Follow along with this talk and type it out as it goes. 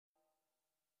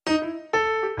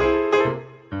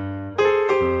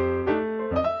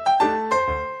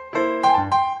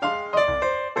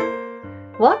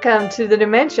Welcome to the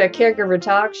Dementia Caregiver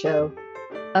Talk Show,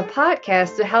 a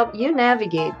podcast to help you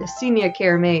navigate the senior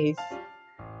care maze.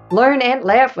 Learn and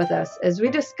laugh with us as we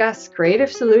discuss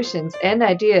creative solutions and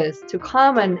ideas to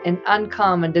common and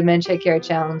uncommon dementia care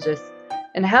challenges,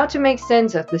 and how to make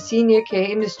sense of the senior care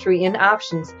industry and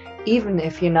options, even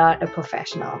if you're not a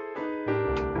professional.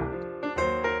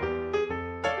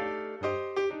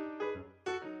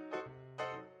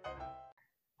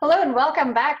 Hello and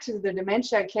welcome back to the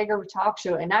Dementia Caregiver Talk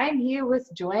Show, and I'm here with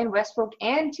Joanne Westbrook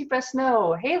and Tipa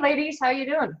Snow. Hey ladies, how you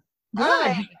doing?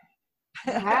 Hi.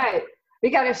 Hi. We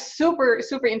got a super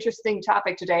interesting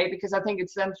topic today because I think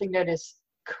it's something that is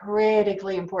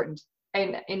critically important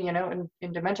in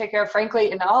dementia care, frankly,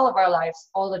 in all of our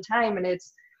lives all the time, and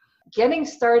it's getting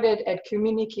started at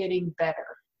communicating better.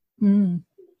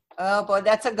 Oh boy,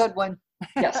 that's a good one.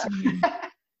 Yes.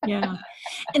 Yeah.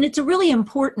 And it's a really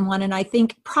important one, and I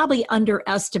think probably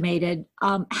underestimated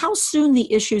how soon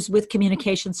the issues with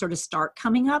communication sort of start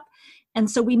coming up. And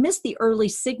so we miss the early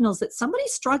signals that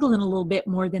somebody's struggling a little bit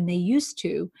more than they used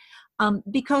to,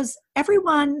 because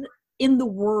everyone in the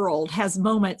world has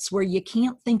moments where you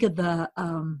can't think of the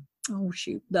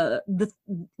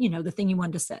thing you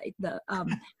wanted to say.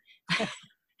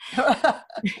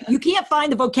 You can't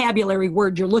find the vocabulary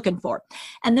word you're looking for,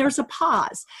 and there's a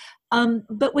pause.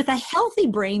 But with a healthy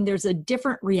brain, there's a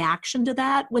different reaction to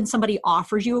that. When somebody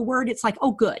offers you a word, it's like,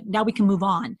 oh, good, now we can move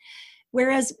on.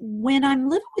 Whereas when I'm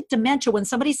living with dementia, when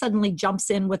somebody suddenly jumps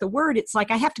in with a word, it's like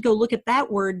I have to go look at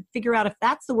that word, figure out if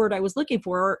that's the word I was looking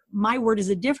for, or my word is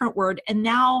a different word. And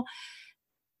now,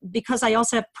 because I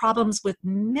also have problems with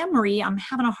memory, I'm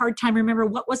having a hard time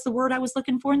remembering what was the word I was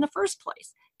looking for in the first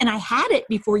place. And I had it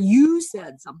before you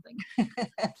said something.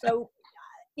 So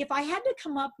if I had to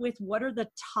come up with what are the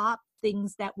top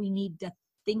things that we need to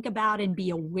think about and be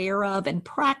aware of and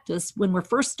practice when we're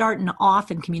first starting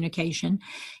off in communication,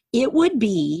 it would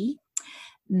be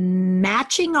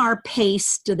matching our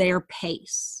pace to their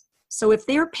pace. So if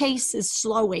their pace is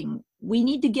slowing, we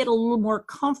need to get a little more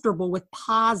comfortable with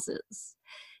pauses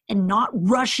and not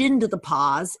rush into the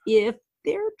pause if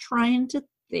they're trying to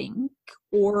think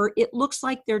or it looks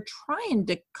like they're trying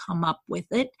to come up with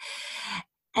it.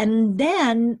 And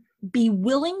then be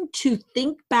willing to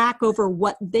think back over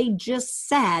what they just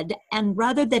said, and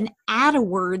rather than add a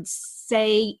word,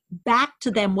 say back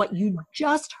to them what you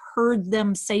just heard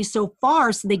them say so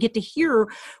far, so they get to hear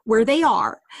where they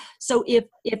are. So if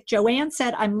Joanne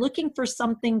said, I'm looking for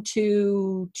something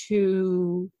to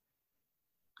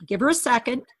give her a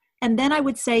second, and then I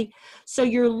would say, so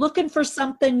you're looking for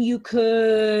something you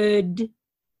could...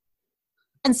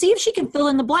 And see if she can fill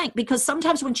in the blank, because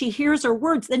sometimes when she hears her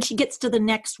words, then she gets to the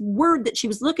next word that she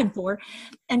was looking for.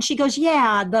 And she goes,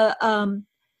 yeah, then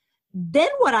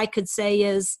what I could say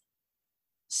is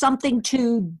something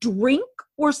to drink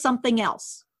or something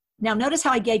else. Now, notice how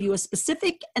I gave you a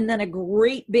specific and then a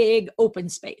great big open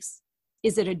space.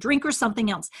 Is it a drink or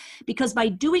something else? Because by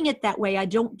doing it that way, I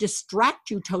don't distract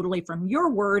you totally from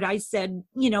your word. I said,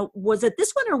 was it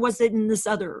this one or was it in this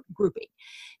other grouping?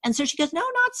 And so she goes, no,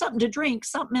 not something to drink,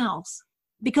 something else.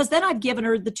 Because then I've given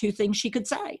her the two things she could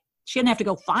say. She didn't have to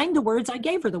go find the words. I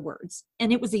gave her the words.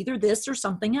 And it was either this or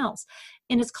something else.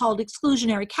 And it's called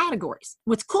exclusionary categories.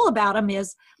 What's cool about them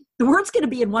is the word's going to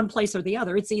be in one place or the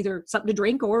other. It's either something to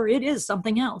drink or it is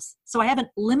something else. So I haven't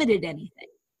limited anything.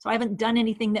 So I haven't done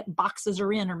anything that boxes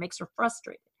her in or makes her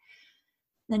frustrated.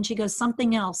 Then she goes,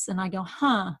 something else. And I go,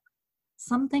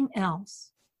 something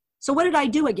else. So what did I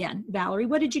do again, Valerie?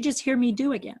 What did you just hear me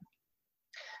do again?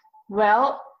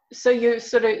 Well, so you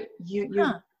sort of,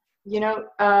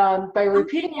 by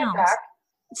repeating it back.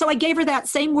 So I gave her that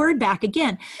same word back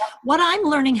again. Yep. What I'm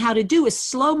learning how to do is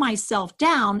slow myself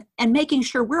down and making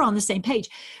sure we're on the same page.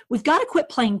 We've got to quit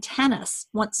playing tennis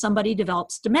once somebody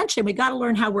develops dementia. We've got to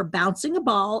learn how we're bouncing a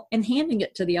ball and handing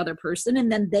it to the other person, and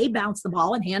then they bounce the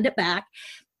ball and hand it back.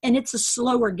 And it's a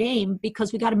slower game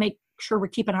because we got to make sure we're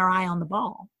keeping our eye on the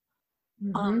ball.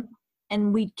 Mm-hmm.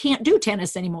 And we can't do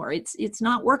tennis anymore. It's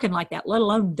not working like that, let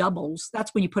alone doubles.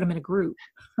 That's when you put them in a group.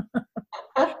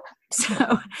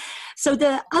 So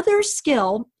the other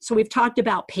skill, so we've talked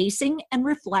about pacing and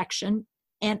reflection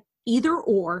and either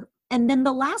or. And then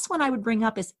the last one I would bring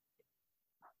up is,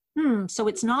 so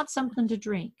it's not something to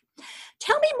drink.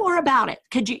 Tell me more about it.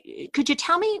 Could you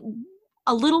tell me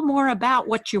a little more about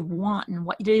what you want and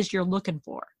what it is you're looking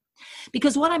for?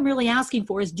 Because what I'm really asking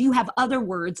for is, do you have other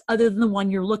words other than the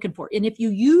one you're looking for? And if you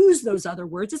use those other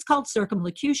words, it's called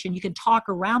circumlocution. You can talk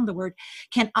around the word.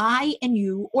 Can I and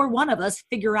you or one of us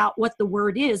figure out what the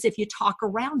word is if you talk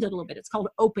around it a little bit? It's called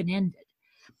open-ended.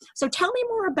 So tell me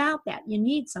more about that. You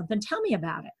need something. Tell me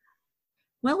about it.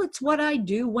 Well, it's what I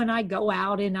do when I go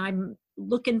out and I'm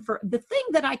looking for the thing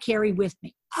that I carry with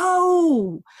me.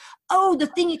 Oh, the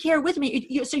thing you carry with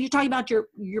me. So you're talking about your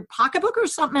pocketbook or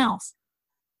something else?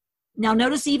 Now,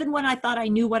 notice even when I thought I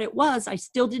knew what it was, I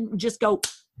still didn't just go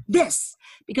this,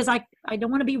 because I don't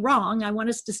want to be wrong. I want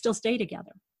us to still stay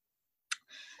together.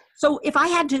 So if I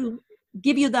had to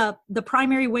give you the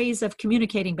primary ways of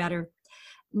communicating better,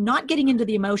 not getting into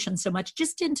the emotion so much,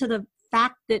 just into the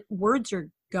fact that words are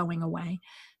going away,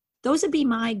 those would be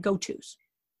my go-tos.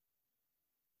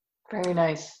 Very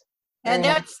nice. And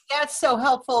that's so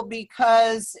helpful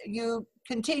because you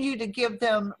continue to give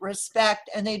them respect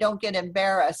and they don't get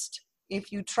embarrassed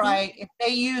if you try, if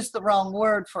they use the wrong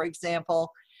word, for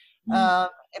example, but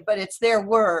it's their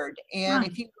word. And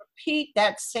if you repeat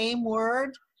that same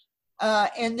word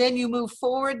and then you move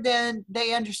forward, then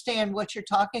they understand what you're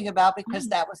talking about because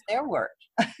that was their word.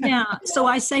 Yeah. So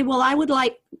I say, well, I would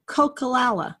like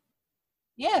Kokalala.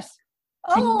 Yes.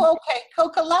 Oh, okay.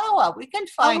 Kokalawa. We can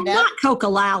find that. Not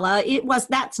Kokalala.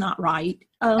 That's not right.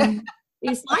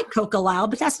 It's like Kokalala,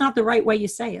 but that's not the right way you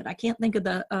say it. I can't think of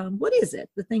the, what is it?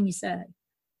 The thing you said.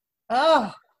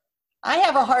 Oh, I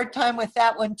have a hard time with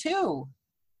that one too.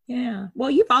 Yeah. Well,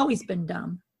 you've always been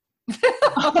dumb.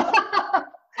 That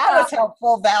was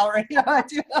helpful, Valerie.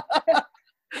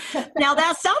 Now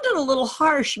that sounded a little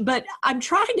harsh, but I'm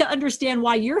trying to understand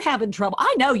why you're having trouble.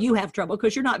 I know you have trouble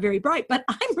because you're not very bright, but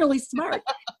I'm really smart.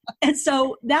 And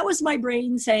so that was my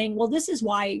brain saying, well, this is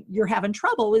why you're having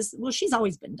trouble is, well, she's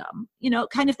always been dumb,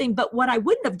 kind of thing. But what I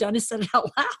wouldn't have done is said it out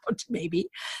loud, maybe.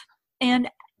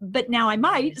 But now I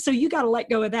might. So you got to let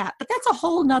go of that. But that's a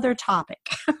whole nother topic.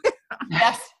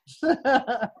 Yes.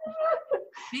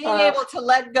 Being able to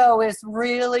let go is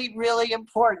really, really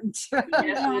important.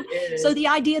 Yes, it is. So the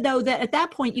idea, though, that at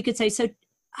that point you could say, so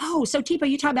Teepa,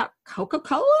 you talking about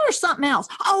Coca-Cola or something else?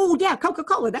 Oh, yeah,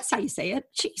 Coca-Cola. That's how you say it.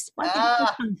 Jeez, why did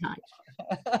I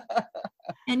tongue-tied?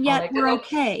 And yet we're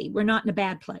okay. We're not in a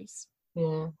bad place.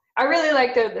 Yeah. I really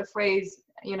like the phrase,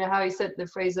 how you said the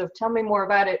phrase of tell me more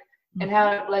about it and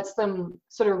how it lets them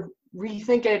sort of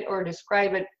rethink it or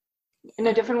describe it in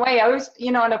a different way. I always,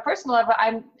 on a personal level,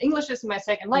 English is my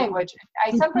second language.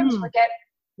 I sometimes forget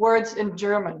words in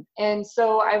German. And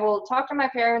so I will talk to my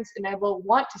parents and I will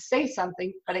want to say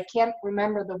something, but I can't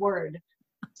remember the word.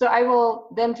 So I will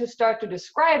then to start to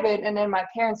describe it, and then my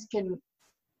parents can,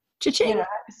 Cha-ching.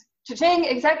 Cha-ching,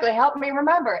 exactly, help me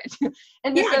remember it.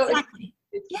 And yeah, so exactly.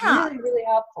 it's really, really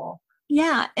helpful.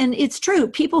 Yeah, and it's true.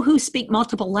 People who speak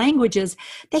multiple languages,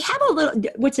 they have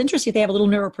what's interesting, they have a little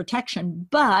neuroprotection,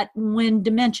 but when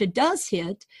dementia does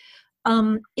hit,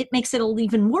 it makes it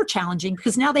even more challenging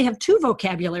because now they have 2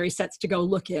 vocabulary sets to go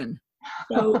look in.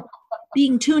 So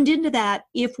being tuned into that,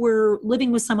 if we're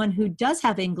living with someone who does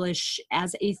have English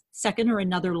as a second or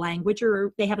another language,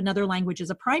 or they have another language as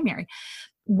a primary,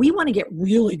 we want to get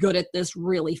really good at this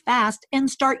really fast and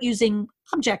start using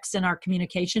objects in our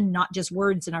communication, not just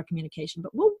words in our communication.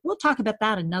 But we'll talk about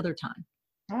that another time.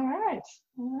 All right.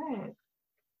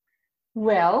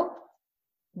 Well,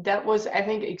 that was, I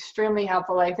think, extremely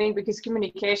helpful. I think because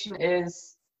communication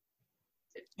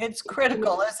it's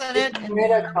critical, isn't it? It's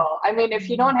critical. I mean, if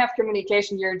you don't have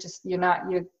communication, you're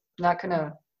gonna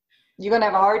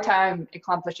have a hard time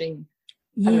accomplishing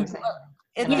everything.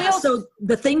 So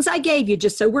the things I gave you,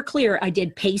 just so we're clear, I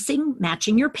did pacing,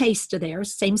 matching your pace to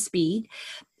theirs, same speed,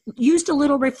 used a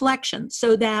little reflection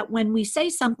so that when we say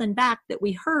something back that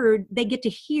we heard, they get to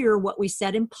hear what we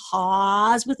said and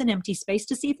pause with an empty space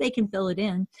to see if they can fill it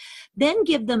in. Then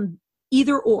give them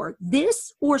either or,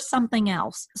 this or something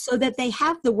else, so that they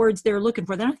have the words they're looking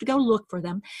for. They don't have to go look for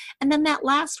them. And then that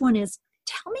last one is,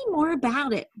 tell me more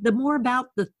about it, more about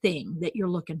the thing that you're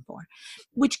looking for,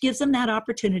 which gives them that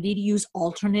opportunity to use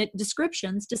alternate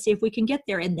descriptions to see if we can get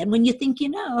there. And then when you think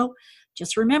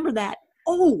just remember that,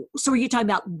 oh, so are you talking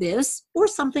about this or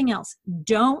something else?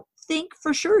 Don't think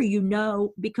for sure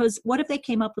because what if they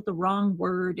came up with the wrong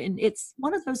word? And it's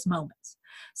one of those moments.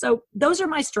 So those are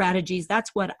my strategies.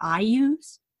 That's what I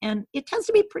use. And it tends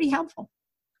to be pretty helpful.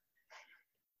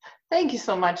 Thank you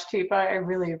so much, Teepa. I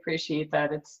really appreciate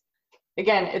that. It's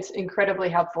incredibly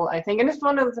helpful, I think. And it's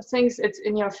one of the things, if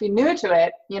you're new to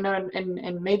it,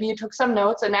 and maybe you took some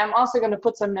notes, and I'm also going to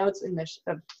put some notes in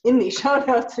the show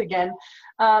notes again.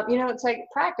 It's like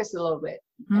practice a little bit.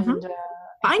 Mm-hmm. And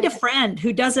find a friend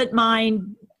who doesn't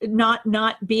mind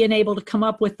not being able to come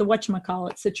up with the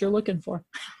whatchamacallits that you're looking for.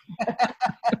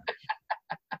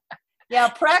 Yeah,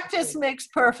 practice makes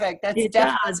perfect. It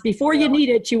does. Before you need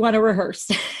it, you want to rehearse.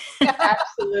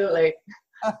 Absolutely.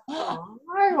 All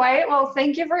right. Well,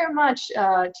 thank you very much,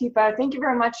 Teepa. Thank you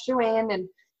very much, Joanne. And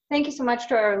thank you so much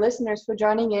to our listeners for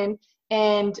joining in.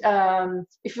 And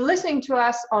if you're listening to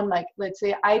us on, like, let's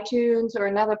say iTunes or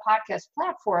another podcast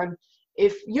platform,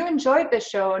 if you enjoyed the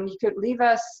show and you could leave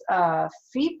us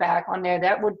feedback on there,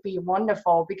 that would be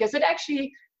wonderful, because it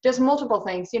actually does multiple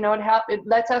things. You know, it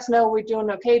lets us know we're doing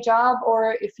an okay job,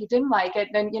 or if you didn't like it,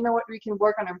 then you know what, we can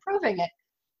work on improving it.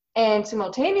 And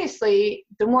simultaneously,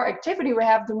 the more activity we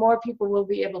have, the more people will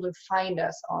be able to find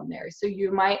us on there. So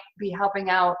you might be helping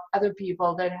out other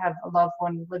people that have a loved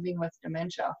one living with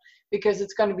dementia, because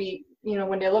it's going to be, you know,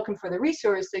 when they're looking for the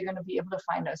resource, they're going to be able to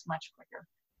find us much quicker.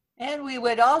 And we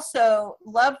would also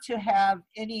love to have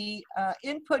any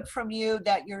input from you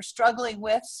that you're struggling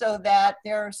with, so that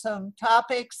there are some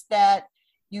topics that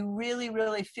you really,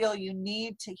 really feel you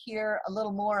need to hear a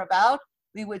little more about.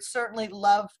 We would certainly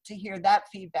love to hear that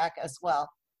feedback as well.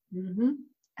 Mm-hmm.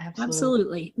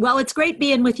 Absolutely. Well, it's great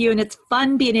being with you, and it's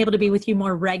fun being able to be with you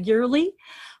more regularly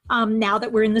now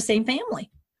that we're in the same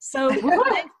family. So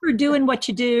thanks for doing what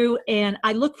you do, and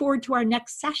I look forward to our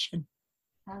next session.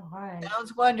 All right.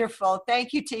 Sounds wonderful.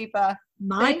 Thank you, Teepa.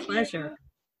 My pleasure.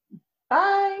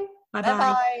 Bye. Bye-bye.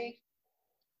 Bye-bye.